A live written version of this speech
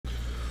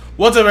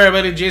What's up,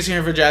 everybody? Jason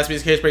here for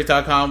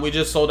jaspyscasebreak.com. We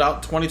just sold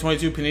out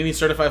 2022 Panini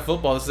Certified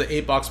Football. This is an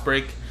 8-box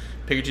break.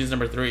 Pick your teams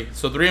number 3.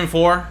 So 3 and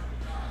 4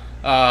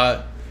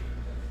 are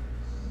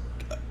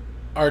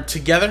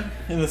together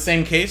in the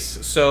same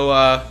case.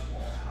 So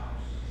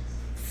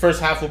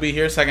first half will be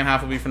here. Second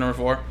half will be for number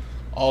 4.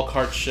 All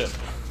cards ship.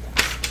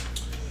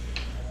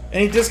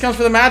 Any discounts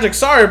for the Magic?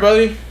 Sorry,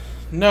 buddy.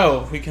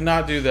 No, we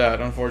cannot do that,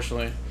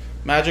 unfortunately.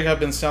 Magic have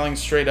been selling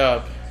straight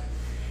up,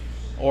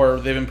 or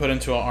they've been put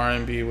into an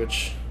RMB,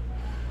 which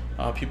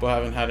people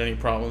haven't had any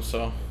problems.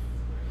 So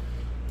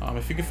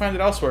if you can find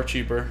it elsewhere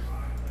cheaper,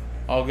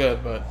 all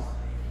good, but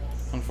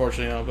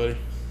unfortunately no, buddy.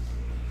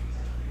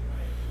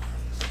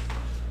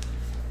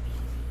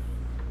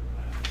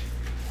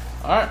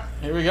 Alright,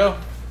 here we go.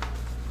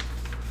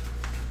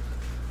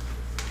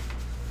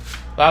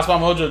 Last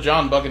one, Mojo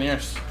John,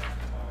 Buccaneers.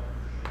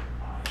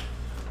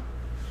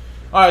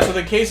 Alright, so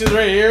the case is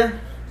right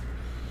here.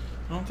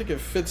 I don't think it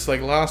fits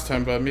like last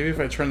time, but maybe if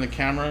I turn the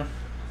camera,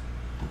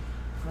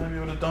 I might be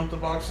able to dump the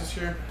boxes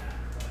here.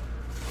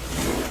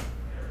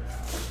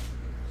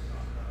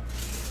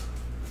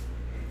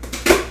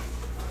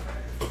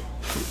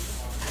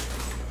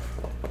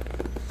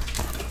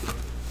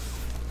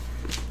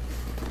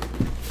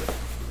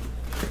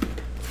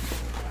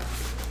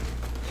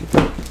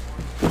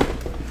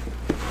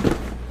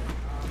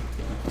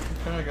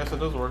 Okay, I guess it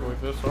does work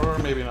like this, or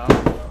maybe not.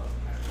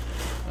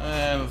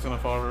 And it's gonna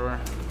fall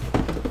everywhere.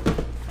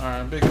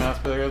 Alright, big mess,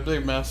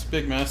 big mess,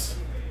 big mess.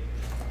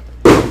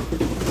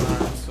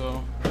 Alright,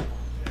 so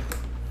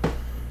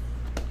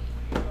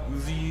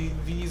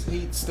these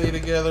 8 stay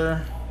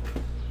together.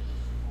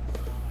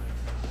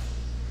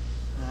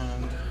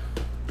 And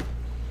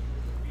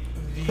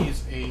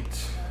these 8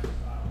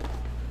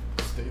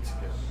 stay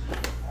together.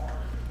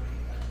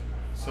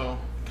 So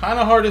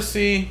kinda hard to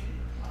see,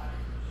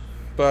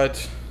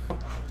 but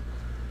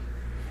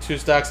 2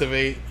 stacks of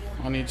 8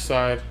 on each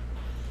side.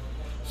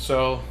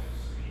 So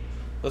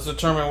let's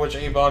determine which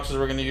 8 boxes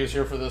we're going to use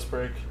here for this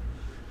break.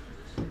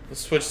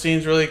 Let's switch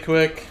scenes really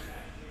quick.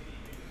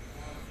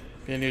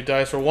 Get a new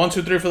dice for 1,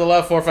 2, 3 for the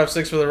left, 4, 5,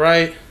 6 for the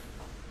right.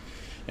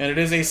 And it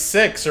is a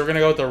 6, so we're going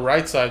to go with the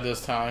right side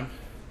this time.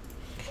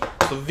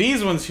 So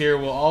these ones here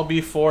will all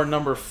be for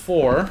number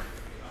 4.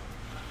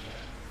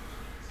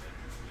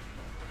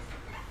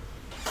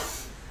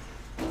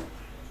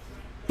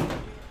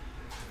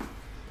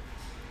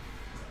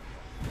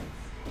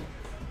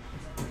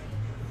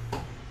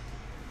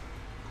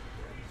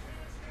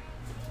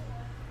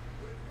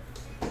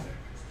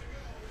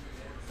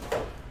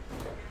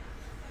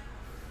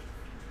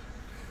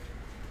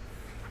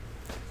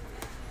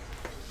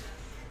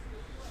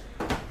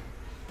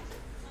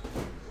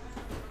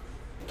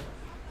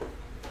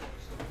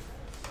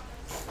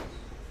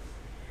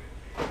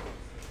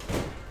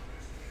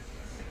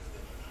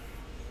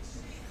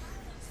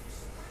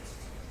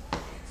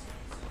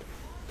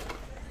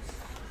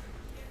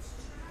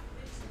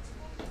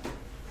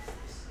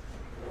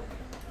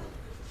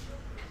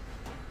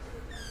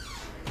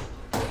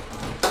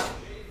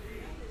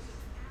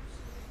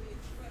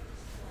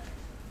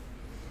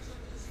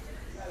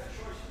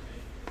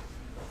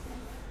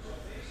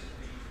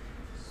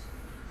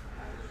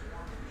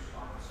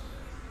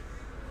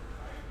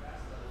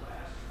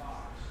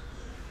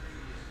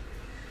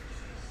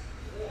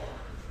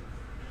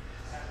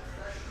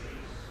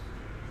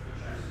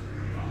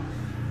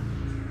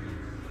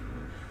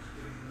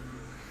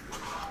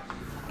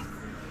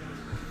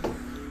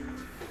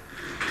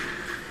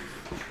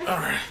 All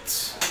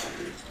right,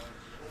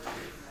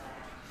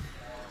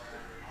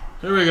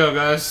 here we go,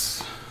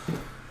 guys.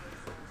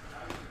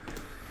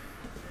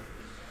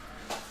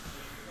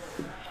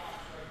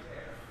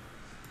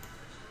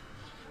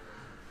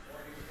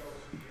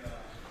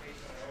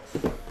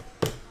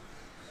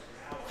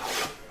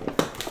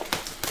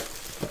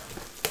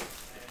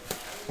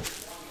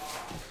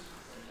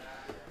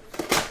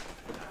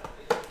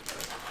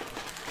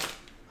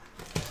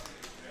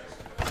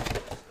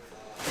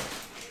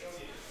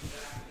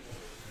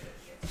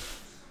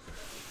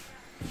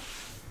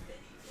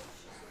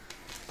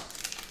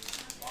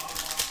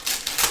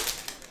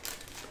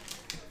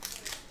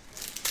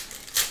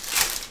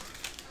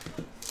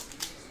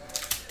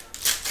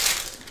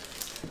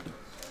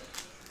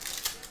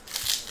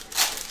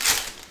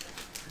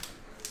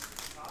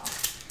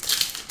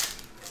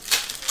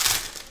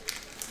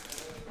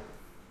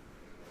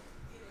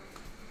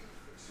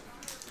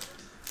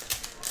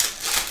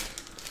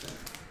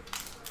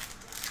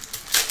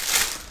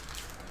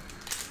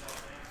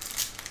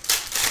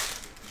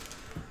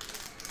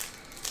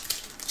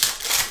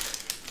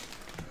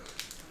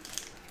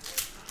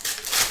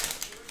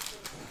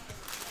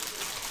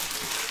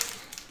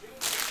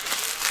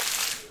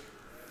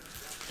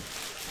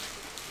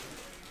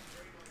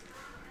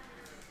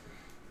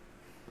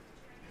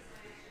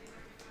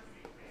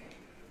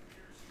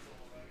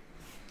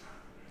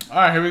 All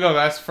right, here we go,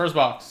 guys. First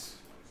box.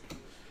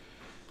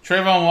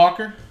 Trayvon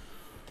Walker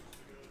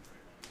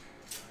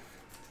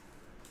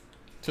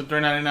to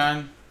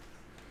 $3.99.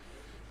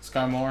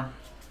 Sky Moore.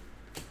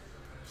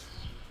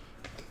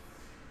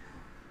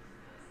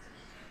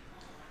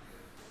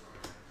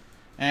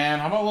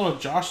 And how about a little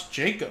Josh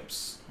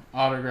Jacobs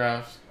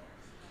autograph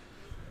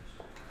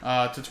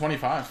to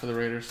 25 for the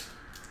Raiders.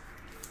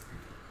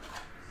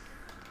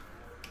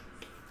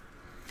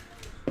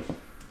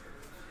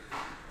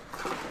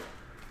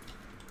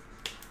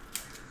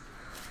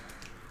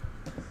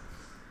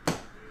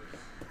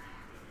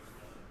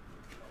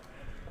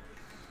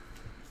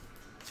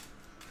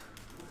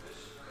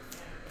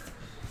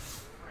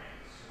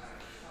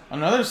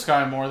 Another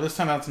Sky Moore. This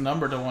time that's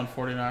numbered to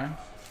 149.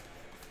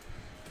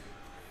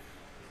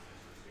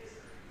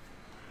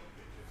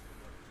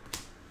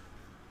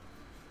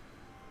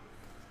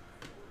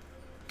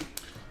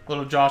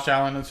 Little Josh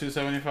Allen to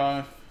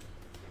 275.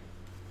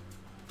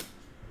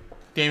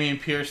 Damian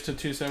Pierce to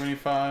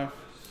 275.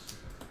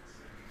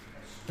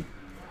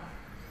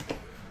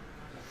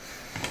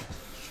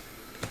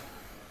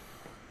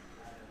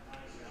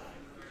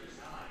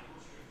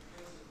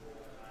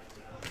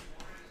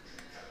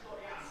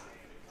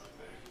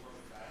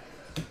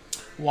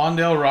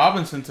 Wan'Dale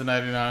Robinson to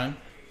 99.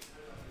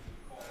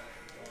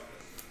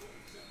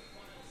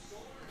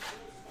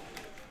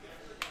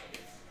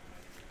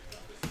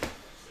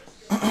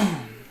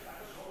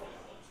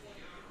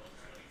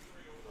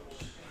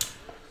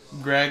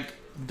 Greg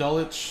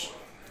Dulcich.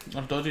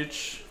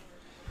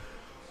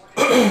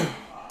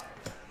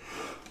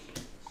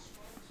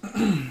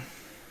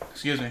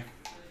 Excuse me.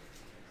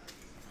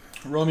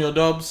 Romeo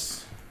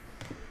Doubs.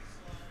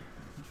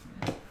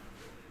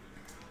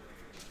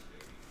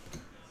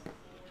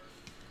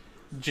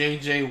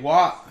 J.J.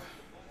 Watt.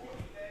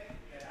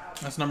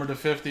 That's numbered to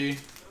 50.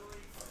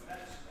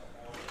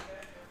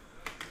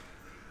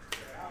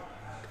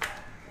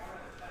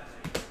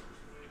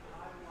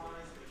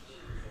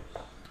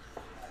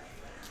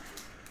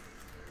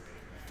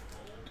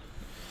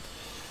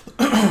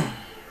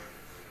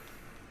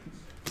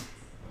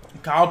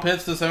 Kyle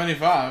Pitts to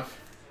 75.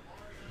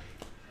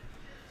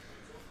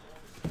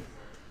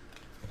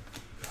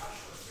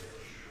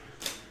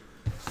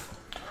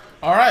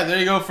 All right, there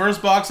you go.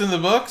 First box in the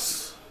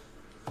books.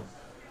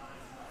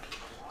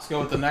 Let's go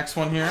with the next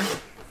one here.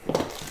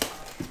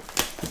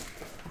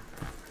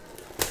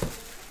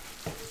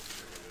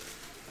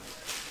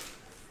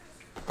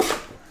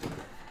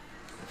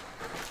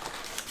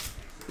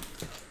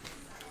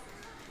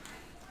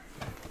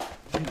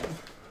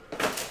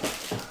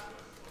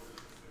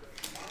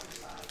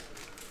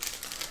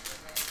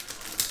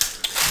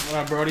 What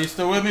up, Brody? You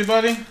still with me,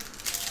 buddy?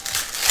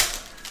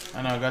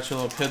 I know, I got your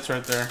little Pitts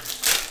right there.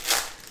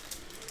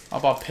 How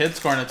about Pitt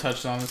scoring a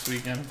touchdown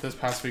this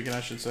past weekend,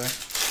 I should say.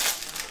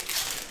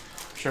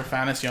 I'm sure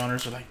fantasy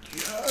owners are like,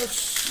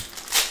 yes.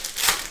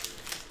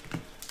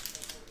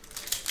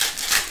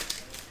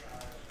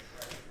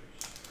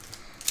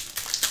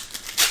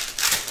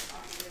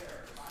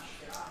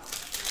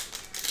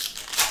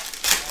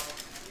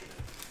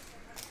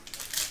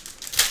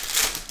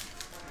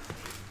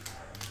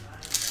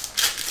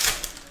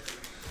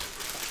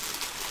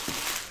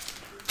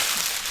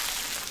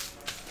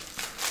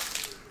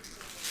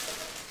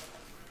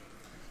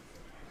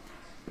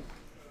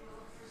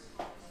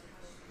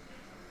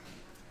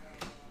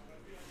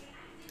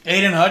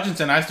 Aiden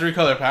Hutchinson, nice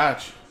 3-color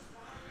patch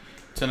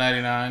to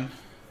 99.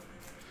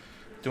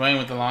 Dwayne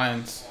with the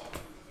Lions.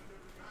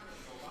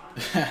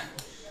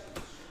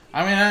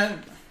 I mean, I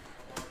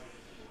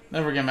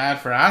never get mad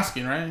for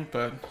asking, right?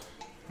 But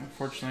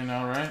unfortunately,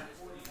 no, right?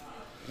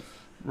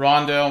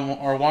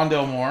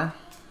 Wan'Dale Moore.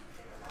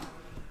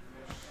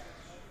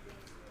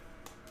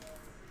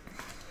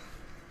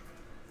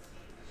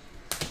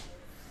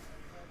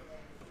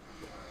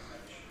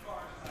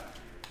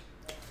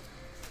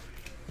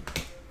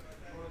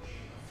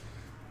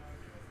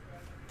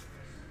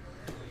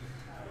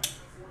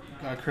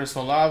 Got Chris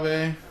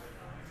Olave.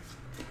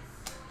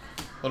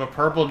 Little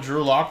purple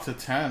Drew Lock to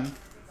 10.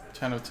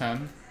 10 of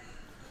 10.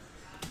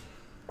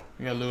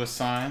 We got Lewis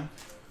Sign.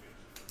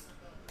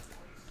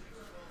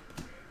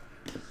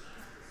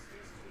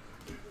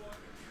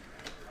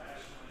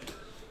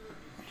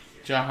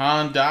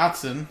 Jahan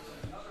Dotson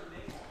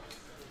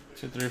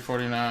to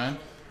 349.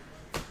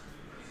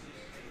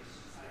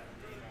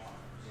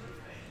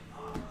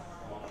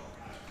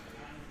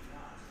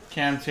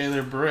 Cam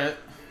Taylor Britt.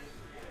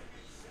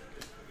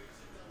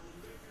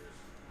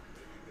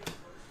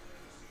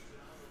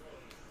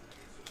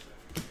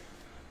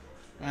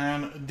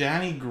 And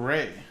Danny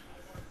Gray.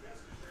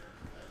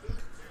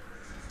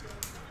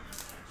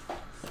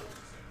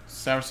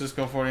 San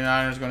Francisco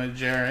 49ers going to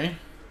Jerry.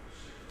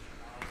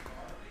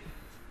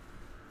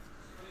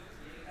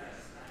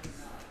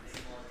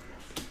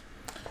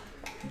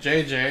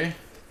 JJ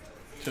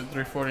to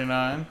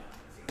 349.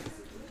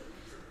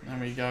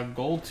 And we got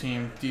Gold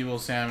Team Deebo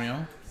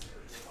Samuel.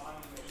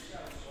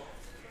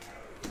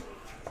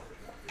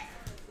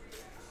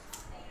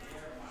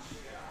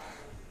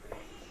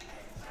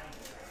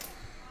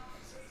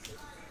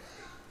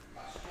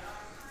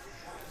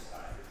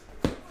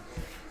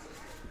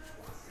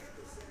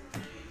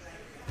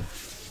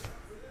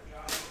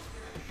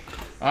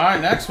 All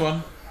right, next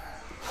one.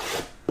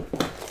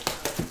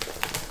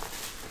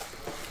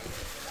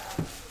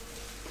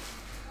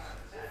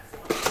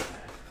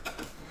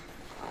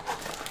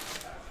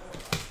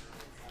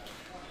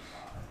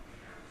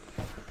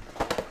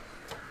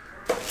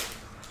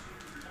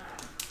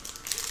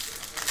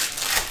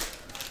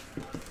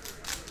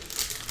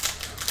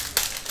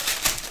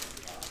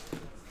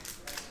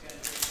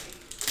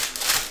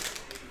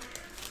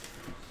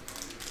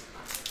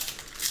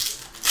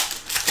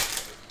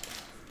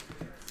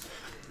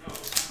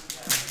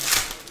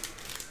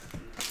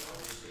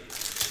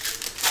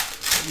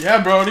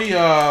 Yeah, Brody.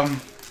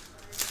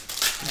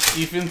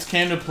 Defense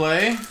came to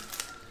play. And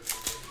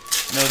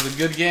it was a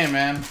good game,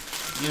 man.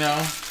 You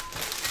know,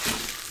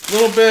 a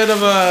little bit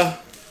of a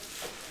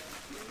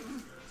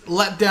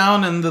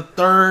letdown in the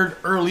third,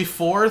 early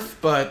fourth,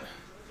 but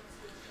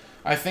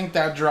I think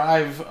that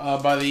drive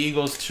by the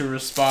Eagles to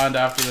respond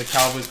after the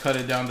Cowboys cut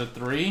it down to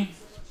 3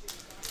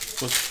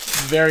 was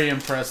very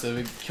impressive.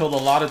 It killed a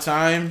lot of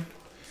time,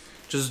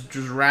 just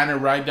ran it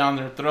right down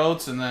their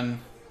throats, and then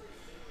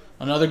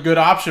another good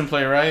option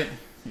play, right?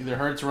 Either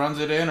Hurts runs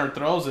it in or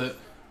throws it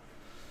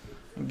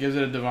and gives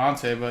it to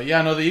Devontae. But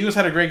yeah, no, the Eagles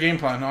had a great game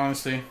plan,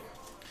 honestly.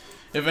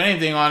 If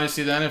anything,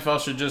 honestly, the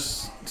NFL should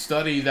just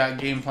study that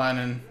game plan,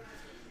 and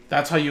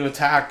that's how you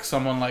attack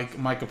someone like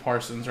Micah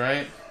Parsons,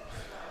 right?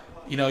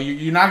 You know,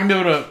 you're not gonna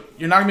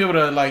be able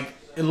to like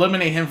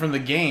eliminate him from the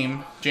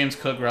game, James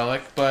Cook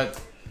relic. But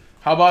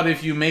how about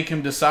if you make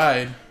him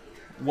decide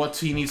what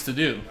he needs to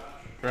do,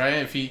 right?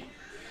 If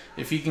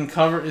he can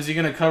cover, is he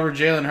gonna cover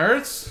Jalen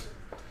Hurts,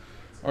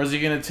 or is he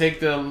gonna take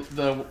the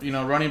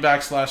running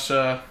back /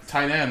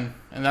 tight end?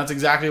 And that's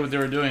exactly what they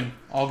were doing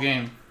all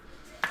game.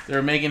 They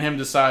were making him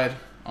decide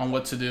on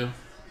what to do.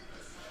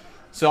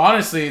 So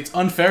honestly, it's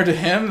unfair to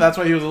him. That's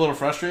why he was a little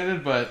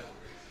frustrated, but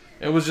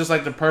it was just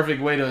like the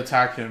perfect way to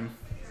attack him.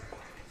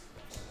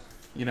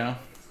 You know?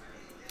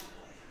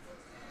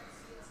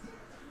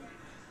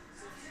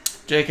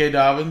 J.K.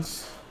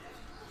 Dobbins.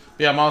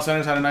 But yeah, Miles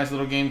Sanders had a nice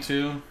little game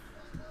too.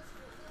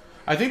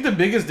 I think the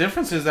biggest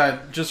difference is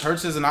that just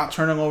Hurts is not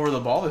turning over the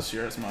ball this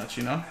year as much,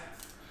 you know?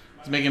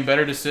 He's making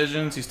better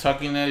decisions. He's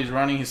tucking it. He's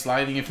running. He's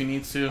sliding if he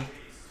needs to.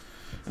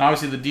 And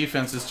obviously the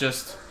defense is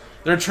just...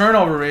 Their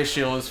turnover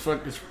ratio is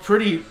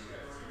pretty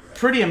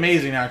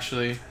amazing,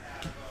 actually.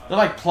 They're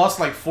like plus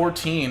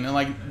 14, and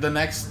like the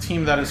next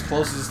team that is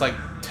closest is like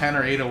 10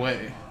 or 8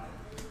 away.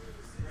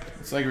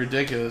 It's like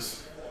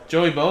ridiculous.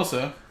 Joey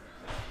Bosa.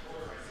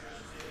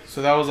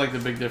 So that was like the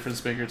big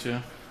difference maker too.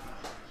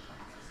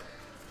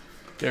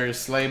 Darius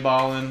Slay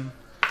balling.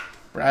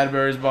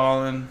 Bradbury's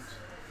balling.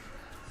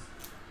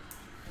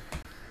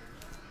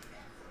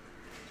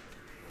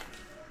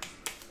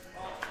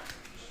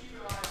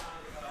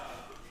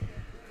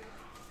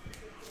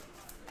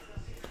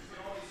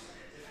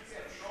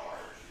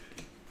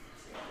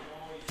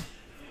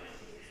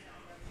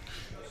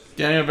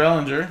 Daniel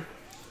Bellinger.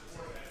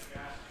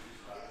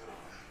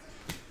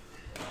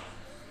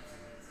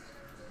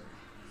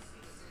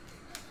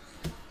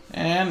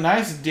 And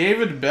nice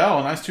David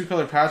Bell. Nice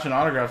 2-color patch and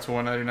autograph to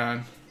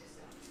 199.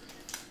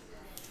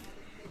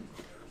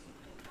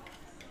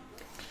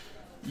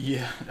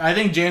 Yeah, I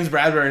think James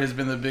Bradbury has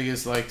been the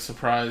biggest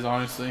surprise,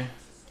 honestly.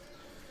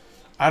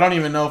 I don't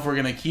even know if we're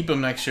going to keep him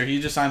next year. He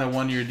just signed a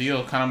 1-year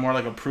deal, kind of more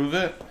like a prove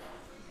it.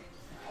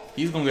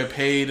 He's going to get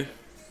paid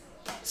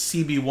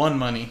CB1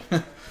 money.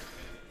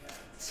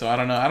 So I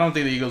don't know. I don't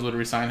think the Eagles would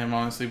re-sign him,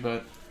 honestly,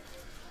 but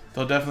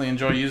they'll definitely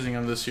enjoy using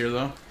him this year,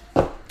 though.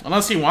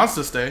 Unless he wants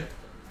to stay.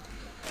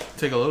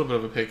 Take a little bit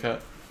of a pay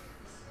cut.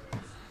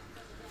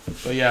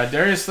 But yeah,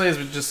 Darius Slay is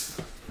just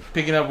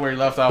picking up where he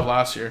left off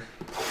last year.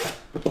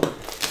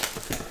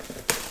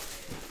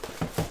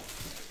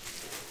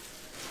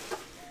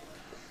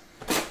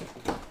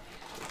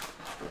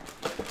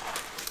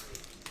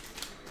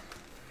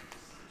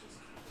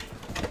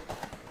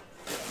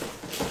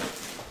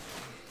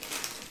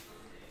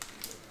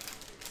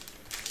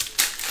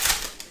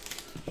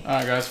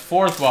 Alright guys,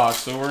 4th box,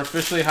 so we're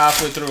officially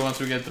halfway through once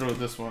we get through with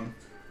this one.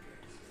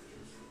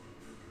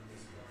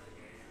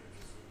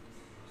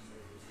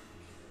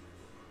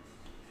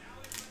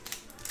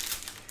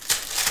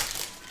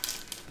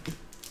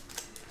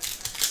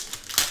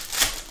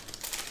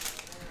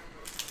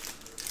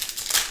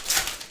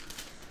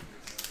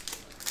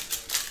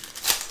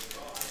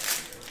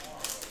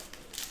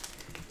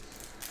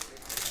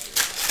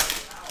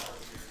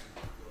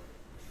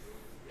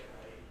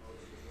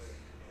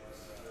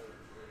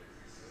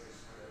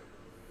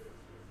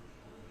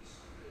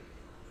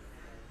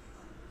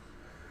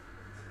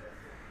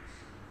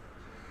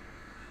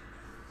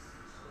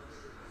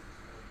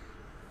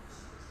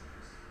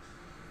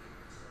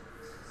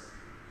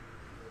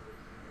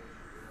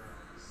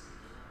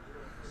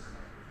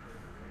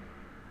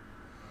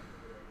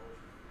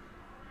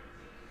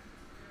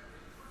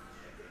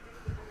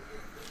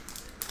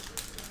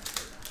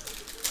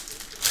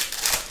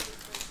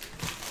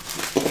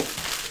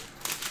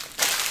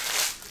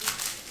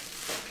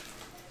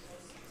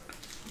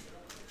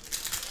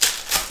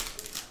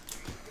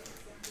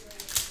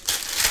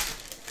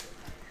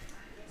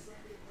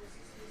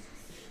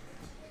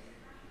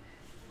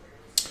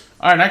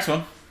 Alright, next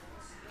one.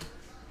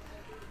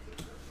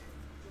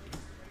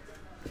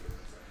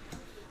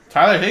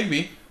 Tyler Higbee.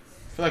 I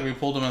feel like we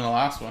pulled him in the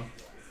last one.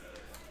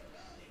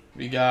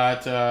 We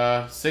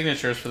got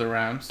signatures for the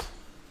Rams.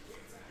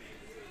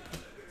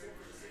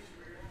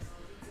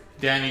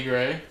 Danny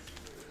Gray.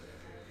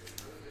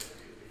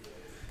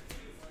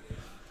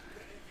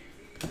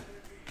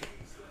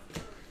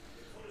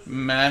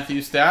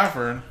 Matthew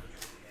Stafford.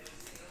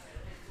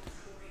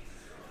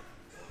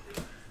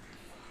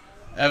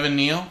 Evan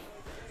Neal.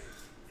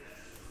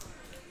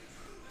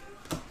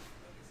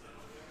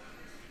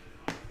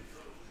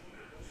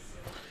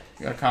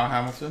 You got Kyle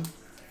Hamilton.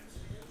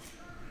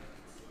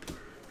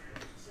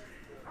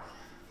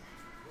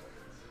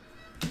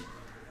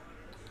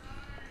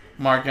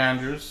 Mark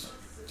Andrews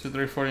to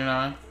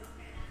 349.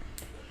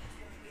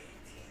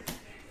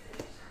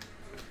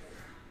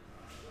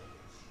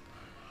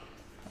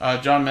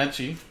 John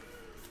Mechie.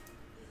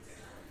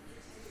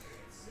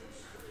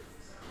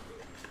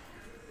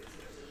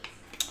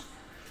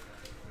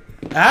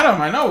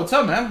 Adam, I know. What's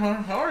up, man?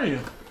 How are you?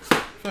 I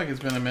feel like it's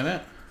been a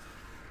minute.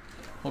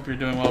 Hope you're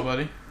doing well,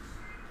 buddy.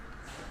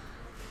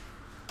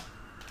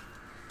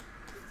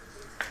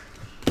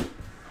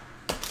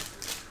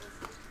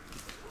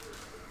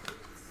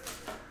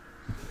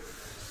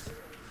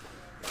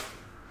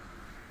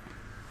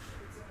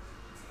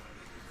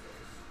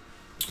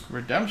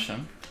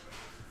 Redemption.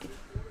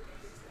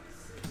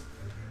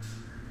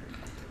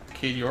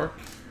 Cade York.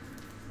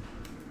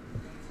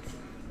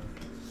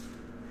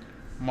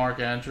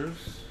 Mark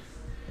Andrews.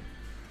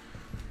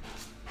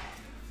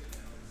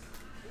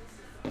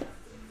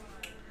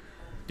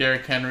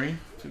 Derrick Henry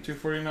to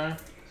 249.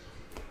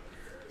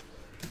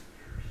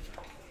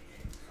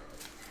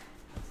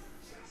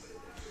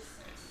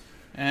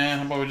 And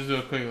how about we just do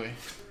it quickly?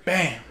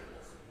 Bam!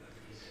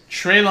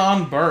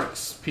 Treylon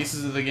Burks.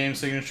 Pieces of the game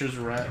signatures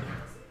red.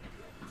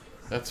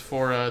 That's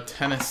for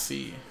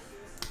Tennessee.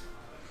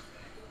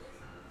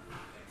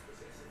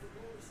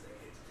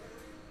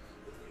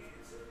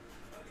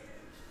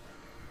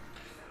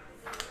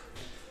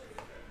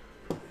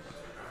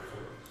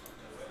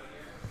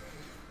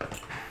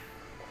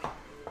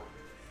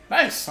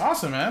 Nice,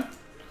 awesome, man.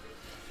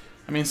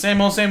 I mean,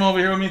 same old over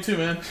here with me too,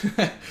 man.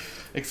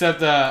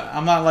 Except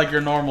I'm not like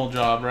your normal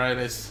job,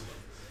 right?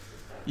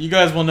 You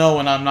guys will know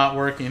when I'm not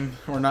working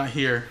or not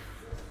here.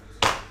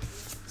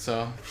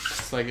 So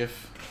it's like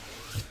if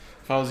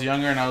I was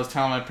younger and I was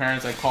telling my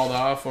parents I called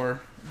off,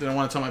 or didn't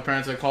want to tell my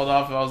parents I called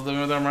off if I was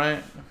living with them, right?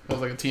 If I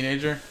was like a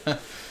teenager,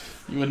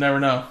 you would never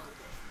know.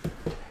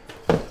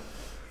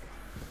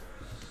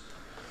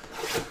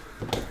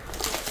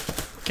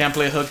 Can't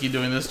play hooky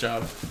doing this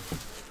job.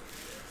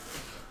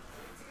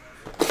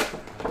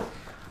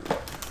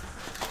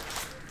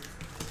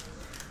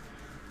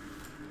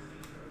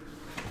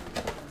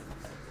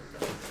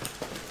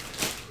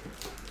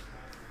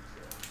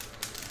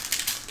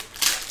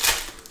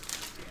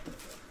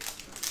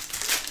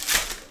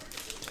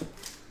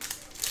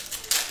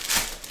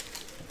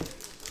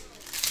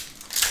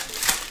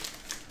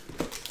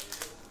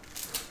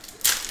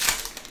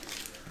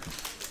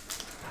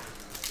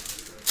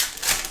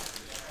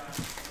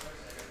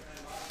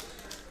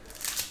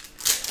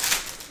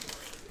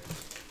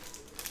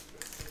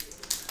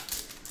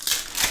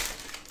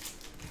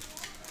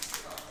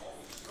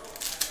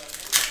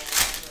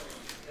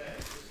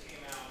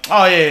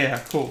 Oh, yeah,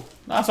 cool.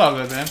 That's all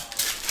good, man.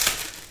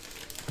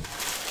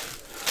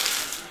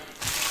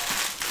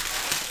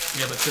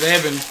 Yeah, but today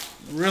I've been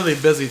really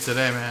busy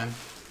today, man.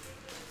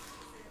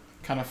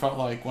 Kind of felt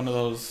like one of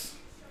those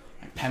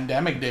like,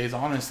 pandemic days,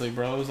 honestly,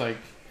 bro. It was like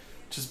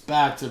just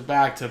back to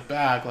back to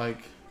back,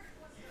 like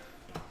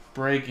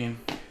breaking.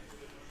 I'm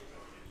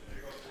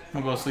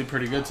gonna go sleep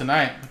pretty good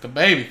tonight, like a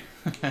baby.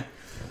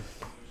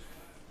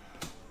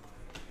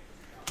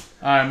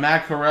 Alright,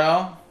 Matt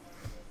Corral.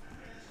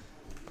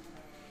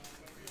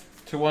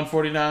 To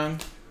 149.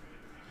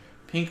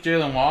 Pink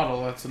Jalen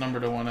Waddle, that's the number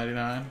to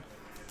 199.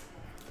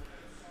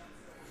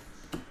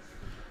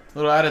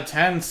 Little out of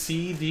 10,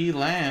 CD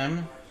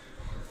Lamb.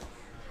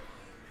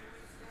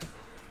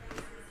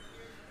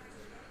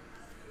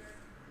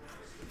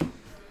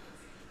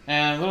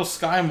 And little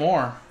Sky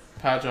Moore,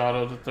 patch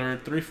auto to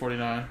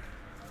 349.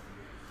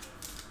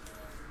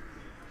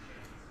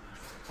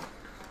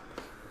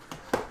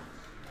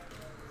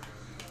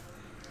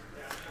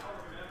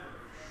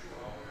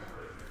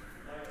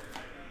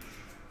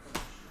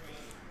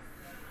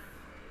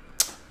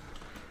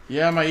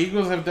 Yeah, my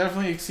Eagles have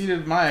definitely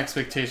exceeded my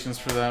expectations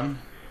for them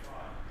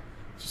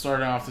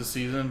starting off the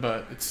season,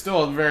 but it's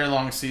still a very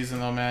long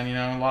season though, man. You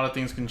know, a lot of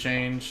things can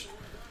change,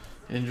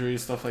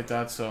 injuries, stuff like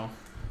that, so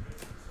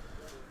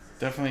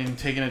definitely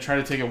try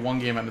to take it one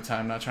game at a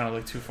time, not trying to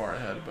look too far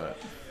ahead,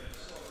 but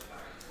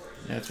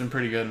yeah, it's been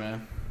pretty good,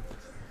 man.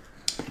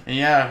 And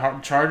yeah,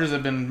 Chargers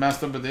have been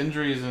messed up with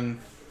injuries and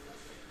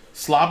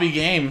sloppy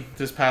game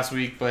this past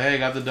week, but hey,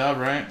 got the dub,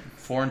 right?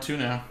 4-2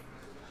 now.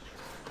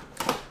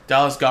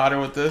 Dallas Goedert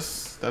with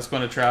this. That's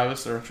going to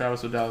Travis, or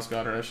Travis with Dallas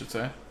Goedert, I should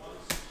say.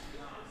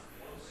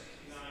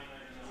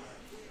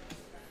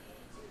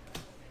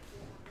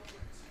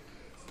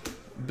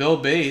 Bill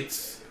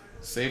Bates,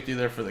 safety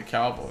there for the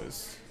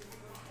Cowboys.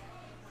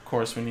 Of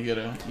course, when you get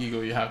an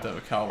Eagle, you have to have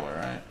a Cowboy,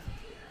 right?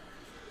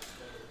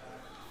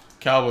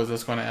 Cowboys,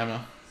 that's going to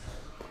Emma.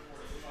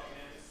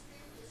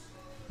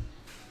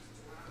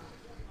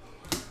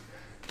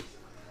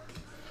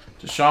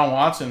 Deshaun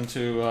Watson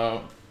to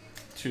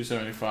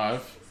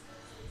 275.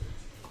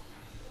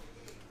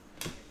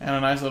 And a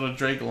nice little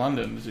Drake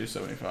London to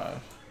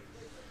 275.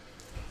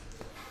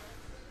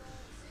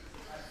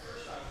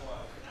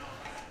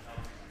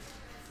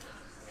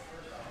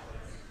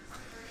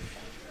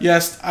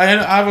 Yes, I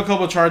have a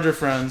couple Charger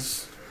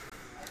friends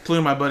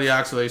Including my buddy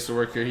Axel that used to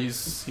work here. He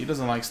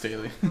doesn't like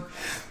Staley.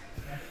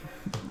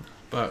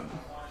 But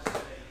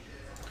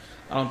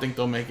I don't think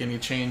they'll make any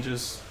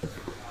changes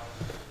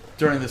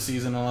during the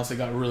season unless it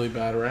got really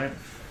bad, right?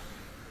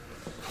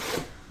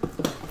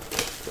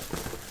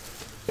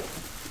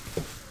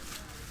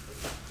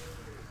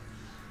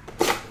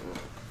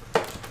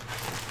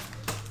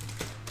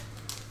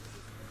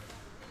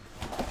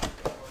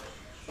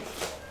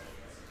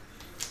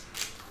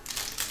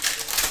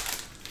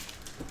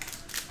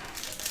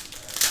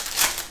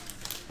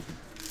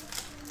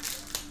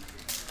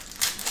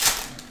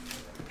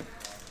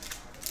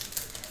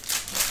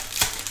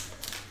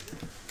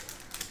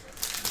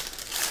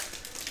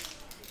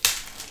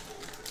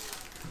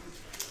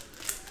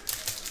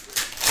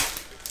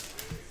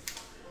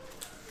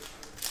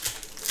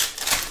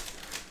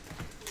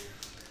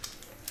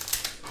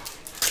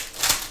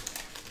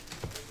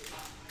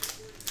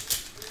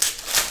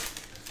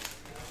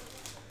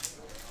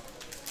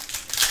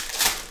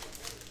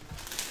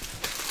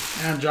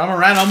 Man, John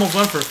Moran almost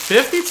went for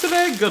 50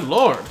 today? Good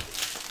lord.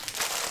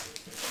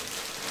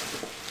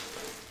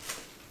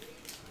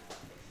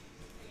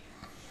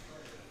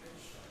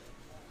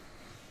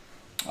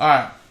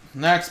 Alright,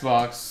 next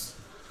box.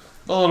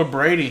 A little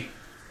Brady.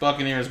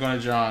 Buccaneers going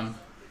to John.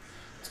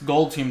 It's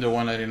gold team to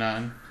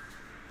 199.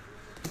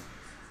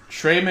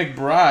 Trey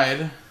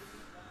McBride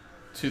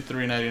to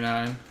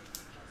 399.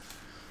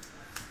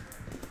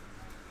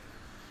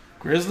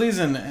 Grizzlies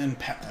and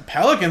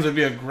Pelicans would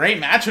be a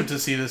great matchup to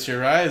see this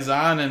year, right?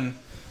 Zahn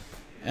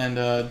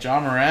and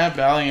John Morant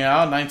battling it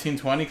out,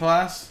 1920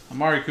 class.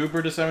 Amari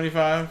Cooper to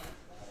 75.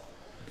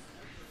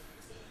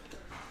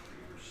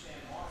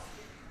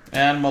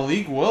 And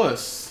Malik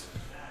Willis.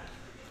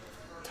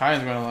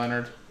 Titans going to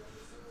Leonard.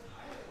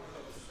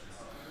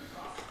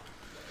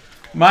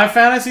 My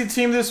fantasy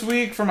team this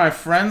week for my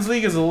friends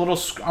league is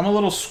I'm a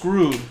little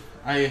screwed.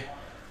 I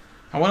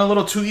went a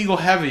little too Eagle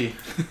heavy.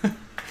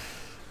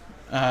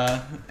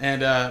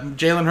 And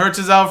Jalen Hurts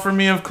is out for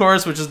me, of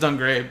course, which has done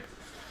great.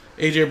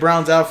 AJ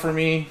Brown's out for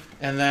me,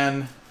 and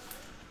then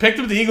picked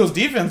up the Eagles'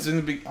 defense,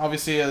 and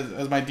obviously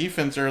as my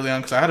defense early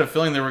on because I had a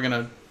feeling they were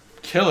gonna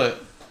kill it.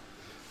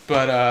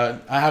 But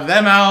I have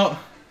them out.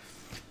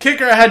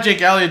 Kicker, I had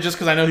Jake Elliott just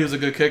because I know he was a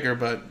good kicker,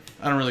 but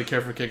I don't really care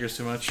for kickers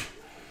too much.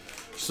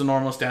 Just a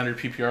normal standard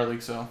PPR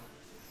league, so.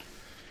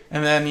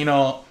 And then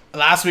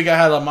last week I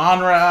had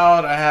Lamonra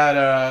out. I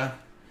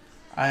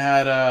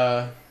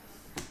had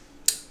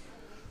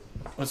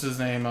what's his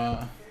name?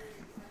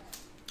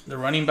 The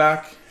running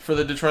back for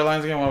the Detroit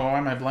Lions game. Why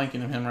am I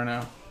blanking on him right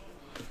now?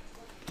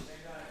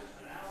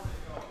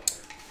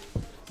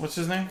 What's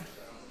his name?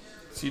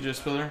 CJ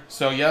Spiller.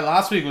 So yeah,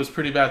 last week was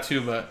pretty bad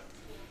too, but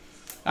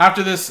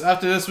after this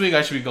week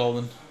I should be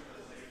golden.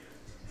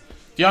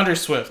 DeAndre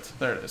Swift.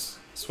 There it is.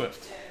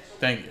 Swift.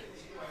 Thank you.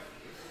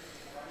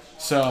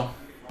 So,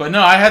 but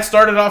no, I had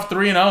started off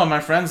 3-0 in my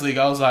friends league.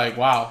 I was like,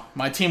 wow,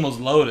 my team was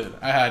loaded.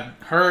 I had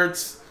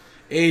Hurts,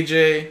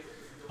 AJ,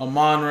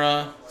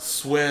 Amonra,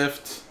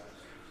 Swift,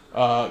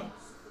 and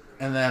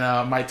then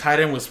my tight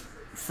end was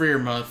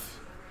Freiermuth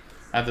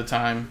at the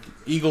time.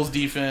 Eagles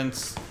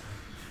defense.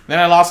 Then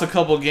I lost a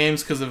couple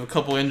games because of a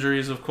couple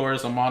injuries, of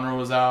course. Amonra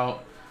was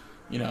out.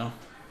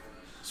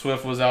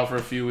 Swift was out for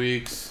a few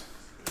weeks.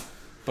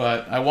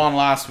 But I won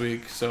last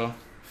week, so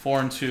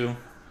 4-2.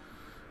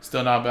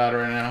 Still not bad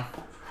right now.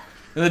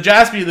 In the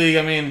Jaspy League,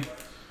 I mean,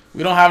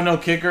 we don't have no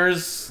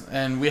kickers,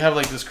 and we have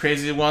like this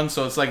crazy one,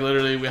 so it's like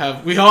literally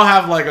we all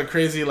have like a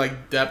crazy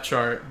like depth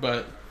chart,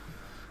 but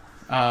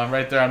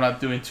right there I'm not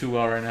doing too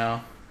well right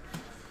now.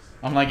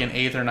 I'm like in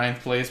 8th or 9th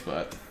place,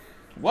 but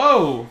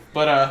whoa!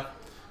 But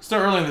still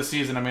early in the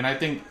season. I mean, I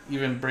think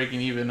even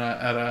breaking even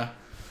at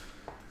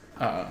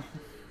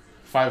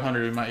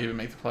 500, we might even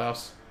make the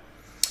playoffs.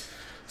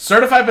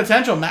 Certified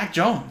potential, Mac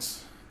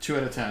Jones, 2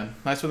 out of 10.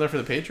 Nice one there for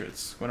the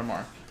Patriots. What a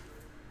mark.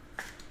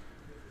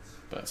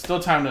 But still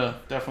time to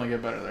definitely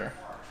get better there.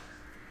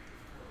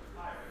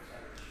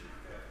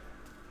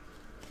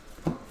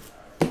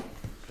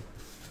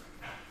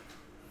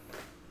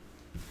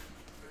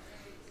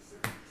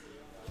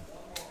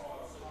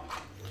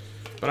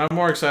 But I'm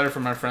more excited for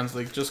my friends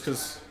league just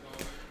because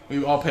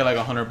we all pay like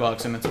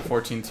 $100 and it's a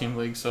 14-team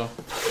league. So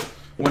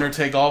winner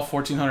take all,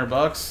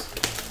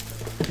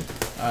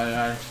 $1,400.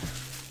 I'd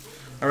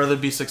rather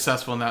be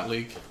successful in that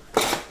league.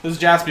 This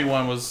Jaspy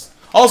one was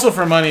also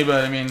for money,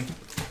 but I mean,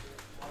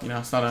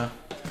 it's not a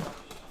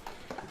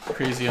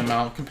crazy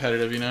amount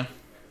competitive,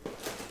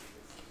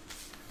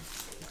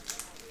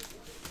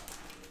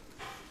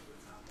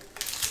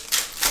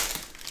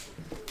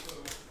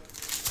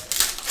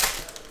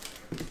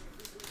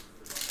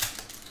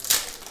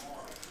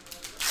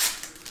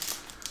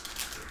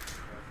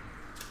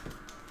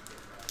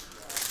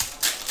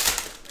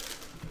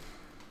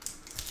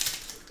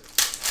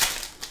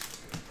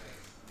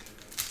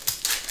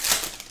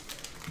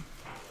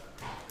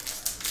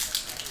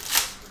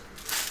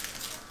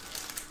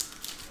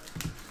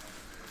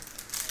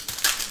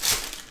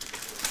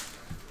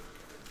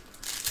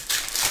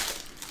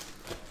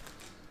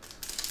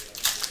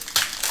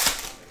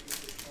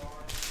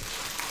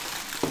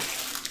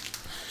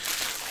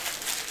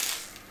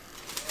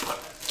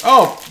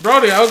 Oh,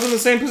 Brody, I was in the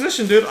same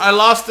position, dude. I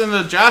lost in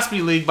the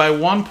Jaspy League by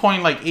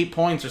 1.8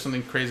 points or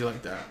something crazy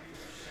like that.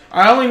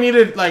 I only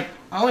needed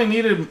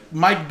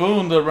Mike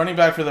Boone, the running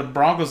back for the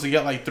Broncos, to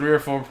get like 3 or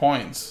 4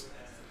 points.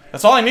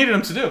 That's all I needed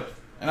him to do,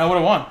 and I would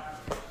have won.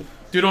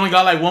 Dude only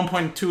got like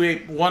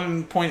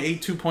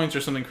 1.82 points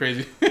or something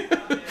crazy.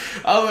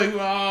 I was like,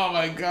 oh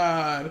my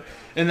god.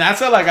 And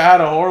that's not like I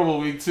had a horrible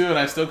week too, and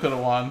I still could have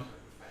won.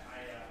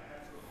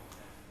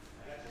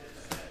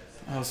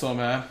 I was so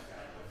mad.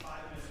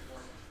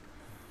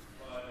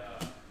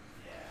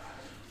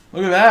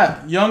 Look at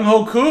that, Young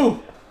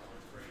Hoku.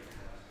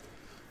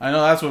 I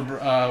know that's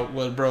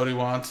what Brody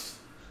wants.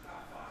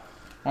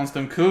 Wants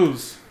them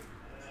coups.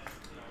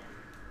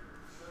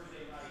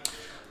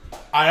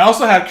 I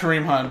also had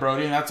Kareem Hunt,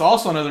 Brody, and that's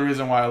also another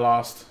reason why I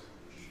lost.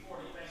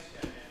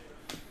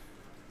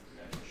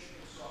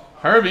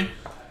 Herbie.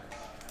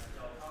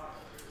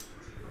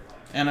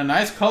 And a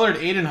nice colored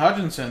Aiden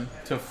Hutchinson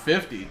to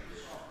 50,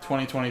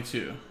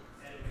 2022.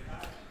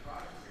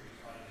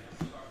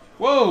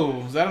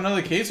 Whoa, is that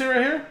another case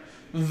right here?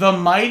 The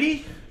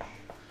mighty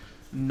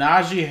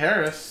Najee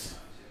Harris.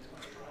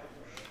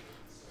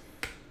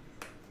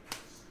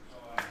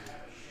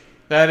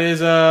 That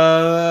is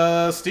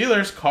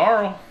Steelers,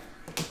 Carl.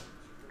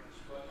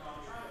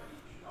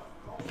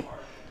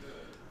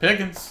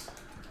 Pickens.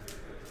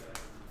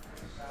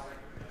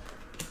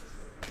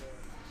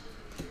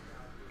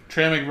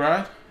 Trey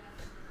McBride.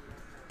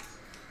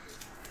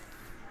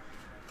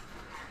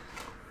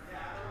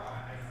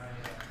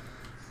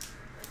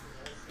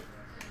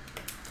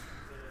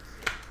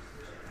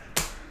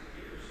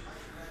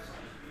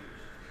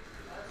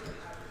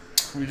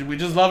 We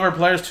just love our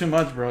players too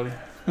much, Brody.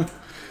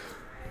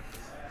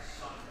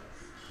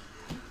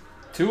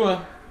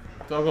 Tua.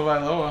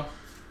 Tagovailoa.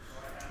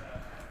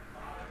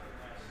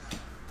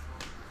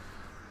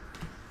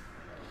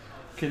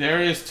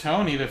 Kadarius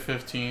Toney to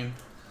 15.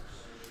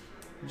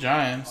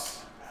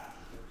 Giants.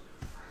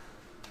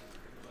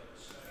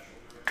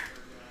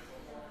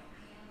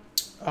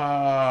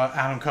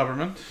 Adam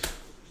Coverman.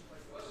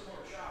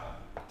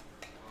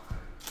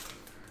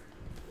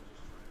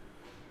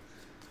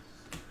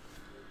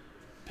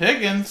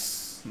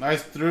 Pickens.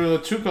 Nice, threw a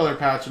 2-color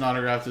patch and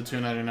autograph to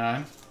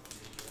 299.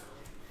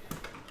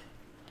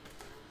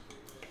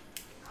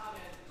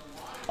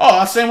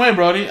 Oh, same way,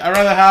 Brody. I'd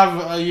rather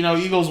have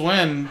Eagles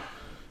win,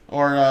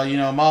 or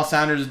Miles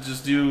Sanders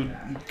just do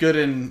good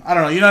in, I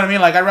don't know, you know what I mean?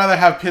 Like, I'd rather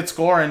have Pitt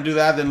score and do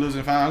that than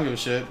losing. I don't give a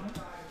shit.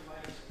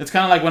 It's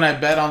kind of like when I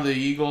bet on the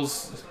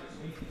Eagles,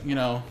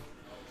 and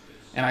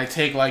I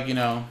take like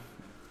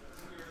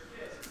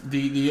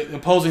the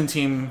opposing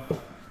team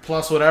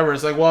plus whatever.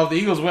 It's like, well, if the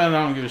Eagles win,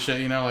 I don't give a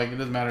shit. Like, it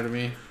doesn't matter to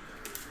me.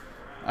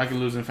 I could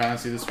lose in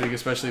fantasy this week,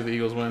 especially if the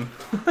Eagles win.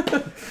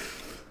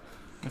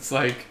 It's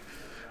like,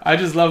 I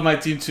just love my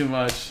team too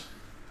much.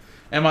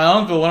 And my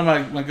uncle, one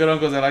of my good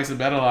uncles that likes to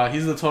bet a lot,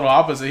 he's the total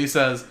opposite. He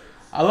says,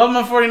 I love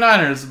my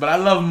 49ers, but I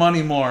love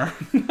money more.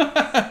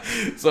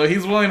 So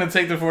he's willing to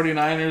take the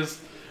 49ers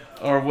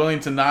or willing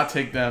to not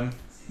take them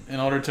in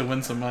order to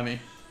win some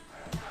money,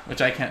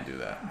 which I can't do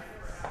that.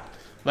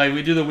 Like,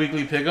 we do the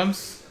weekly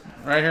pick'ems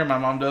right here. My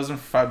mom does them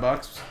for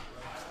 $5.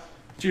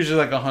 It's usually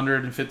like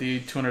 $150,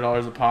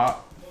 $200 a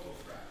pop.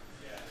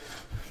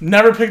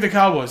 Never pick the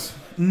Cowboys.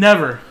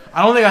 Never.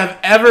 I don't think I've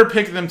ever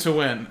picked them to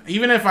win,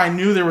 even if I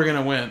knew they were going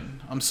to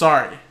win. I'm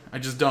sorry. I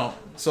just don't.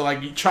 So,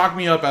 like, you chalk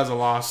me up as a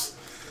loss.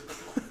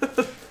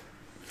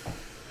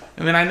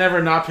 And then I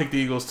never not pick the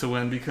Eagles to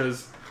win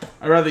because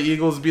I'd rather the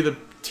Eagles be the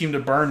team to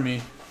burn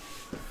me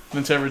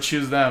than to ever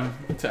choose them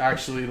to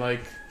actually,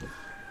 like,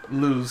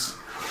 lose,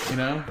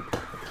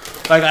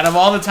 Like, out of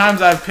all the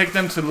times I've picked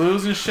them to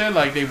lose and shit,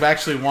 like, they've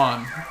actually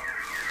won.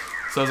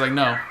 So I was like,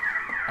 no,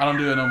 I don't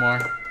do it no more.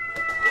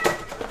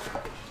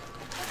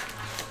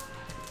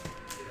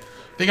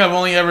 I think I've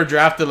only ever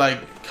drafted,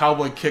 like,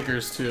 Cowboy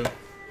kickers, too.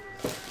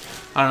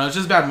 I don't know. It's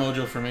just bad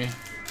mojo for me.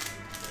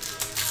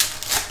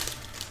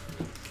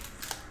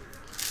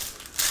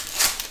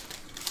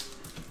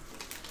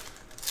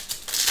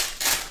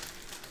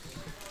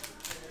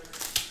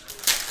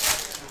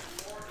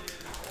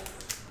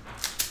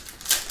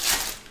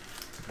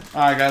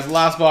 Alright, guys.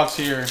 Last box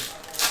here.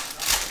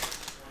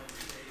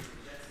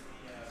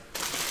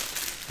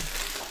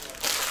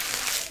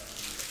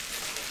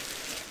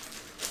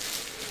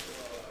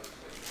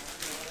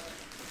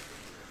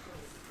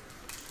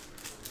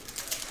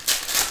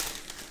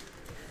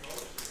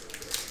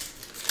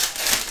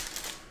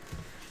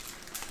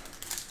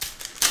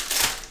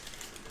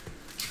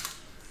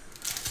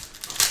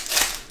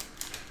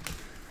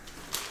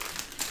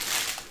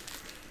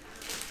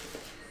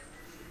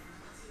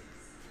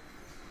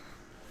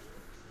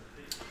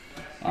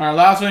 All right,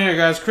 last one here,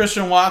 guys.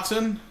 Christian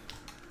Watson.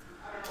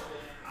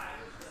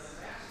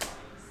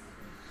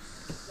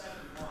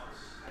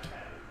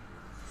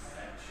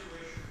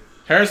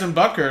 Harrison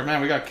Butker.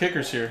 Man, we got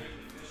kickers here.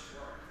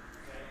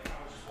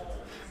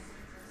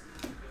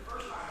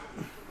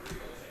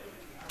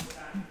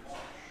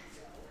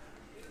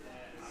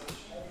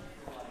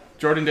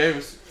 Jordan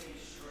Davis.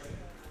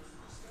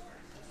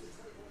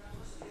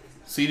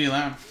 CeeDee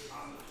Lamb.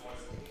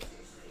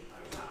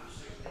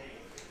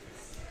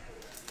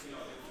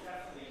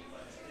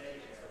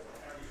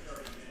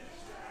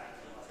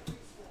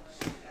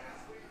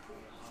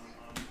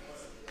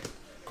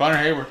 Connor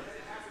Hayward.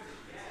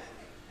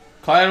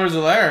 Clyde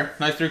Edwards-Helaire.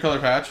 Nice 3-color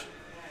patch.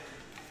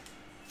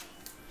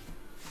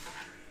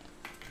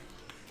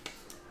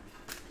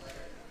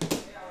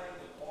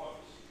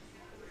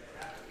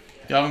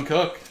 Dalvin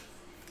Cook.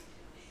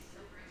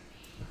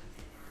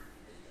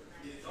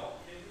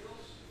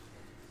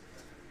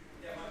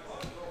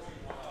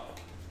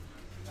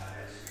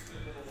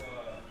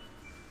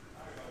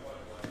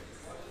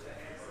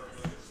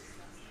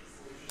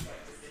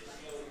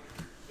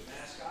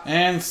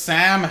 And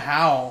Sam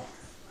Howell.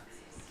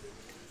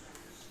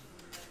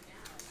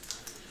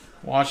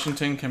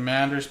 Washington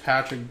Commanders,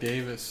 Patrick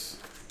Davis.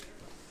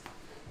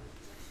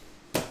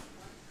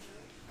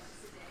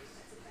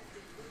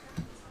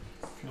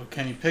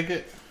 Kenny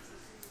Pickett.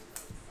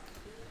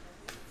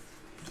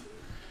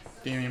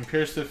 Damian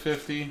Pierce to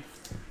 50.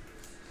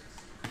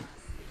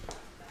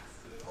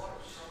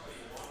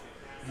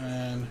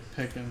 And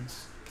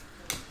Pickens.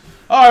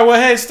 Alright, well,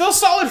 hey, still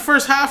solid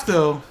first half,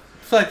 though.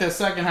 I feel like that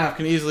second half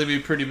can easily be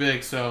pretty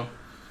big, so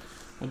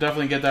we'll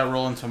definitely get that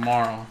rolling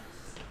tomorrow.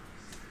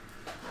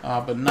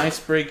 But nice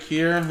break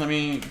here. Let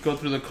me go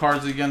through the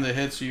cards again, the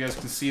hits, so you guys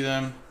can see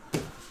them.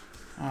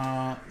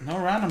 No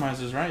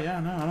randomizers, right? Yeah,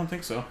 no, I don't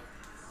think so.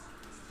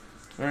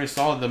 Very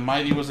solid. The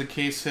Mighty was a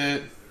case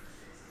hit.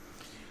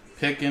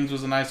 Pickens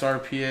was a nice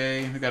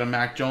RPA. We got a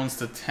Mac Jones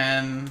to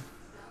 10.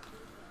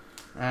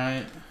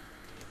 Right.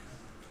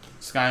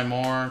 Sky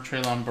Moore,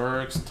 Treylon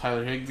Burks,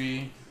 Tyler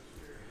Higbee,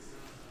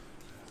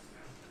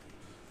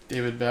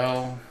 David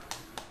Bell,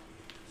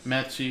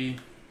 Mechie,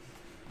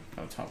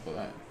 on top of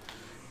that.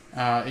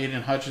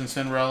 Aiden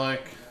Hutchinson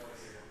relic,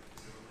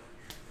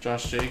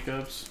 Josh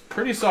Jacobs.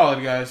 Pretty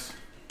solid, guys.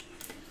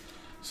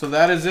 So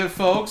that is it,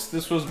 folks.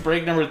 This was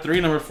break number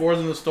 3. Number 4 is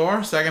in the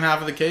store. Second half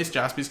of the case,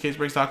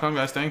 jaspyscasebreaks.com,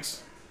 guys.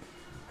 Thanks.